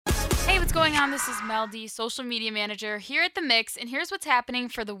what's going on? This is Mel D, social media manager here at The Mix, and here's what's happening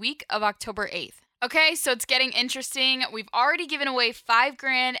for the week of October 8th. Okay, so it's getting interesting. We've already given away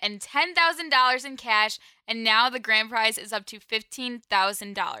 $5,000 and $10,000 in cash, and now the grand prize is up to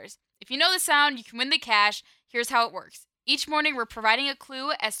 $15,000. If you know the sound, you can win the cash. Here's how it works. Each morning, we're providing a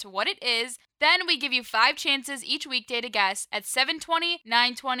clue as to what it is. Then we give you 5 chances each weekday to guess at 7:20,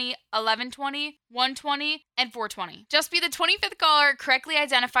 9:20, 11:20, 1:20, and 4:20. Just be the 25th caller, correctly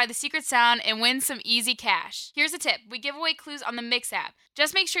identify the secret sound, and win some easy cash. Here's a tip. We give away clues on the Mix app.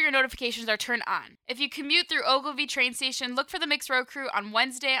 Just make sure your notifications are turned on. If you commute through Ogilvy train station, look for the Mix Road Crew on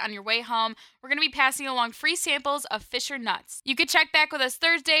Wednesday on your way home. We're going to be passing along free samples of Fisher Nuts. You can check back with us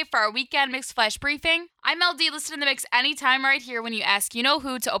Thursday for our weekend Mix Flash Briefing. I'm LD. Listen to The Mix anytime right here when you ask you know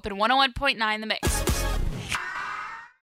who to open 101.9 The Mix.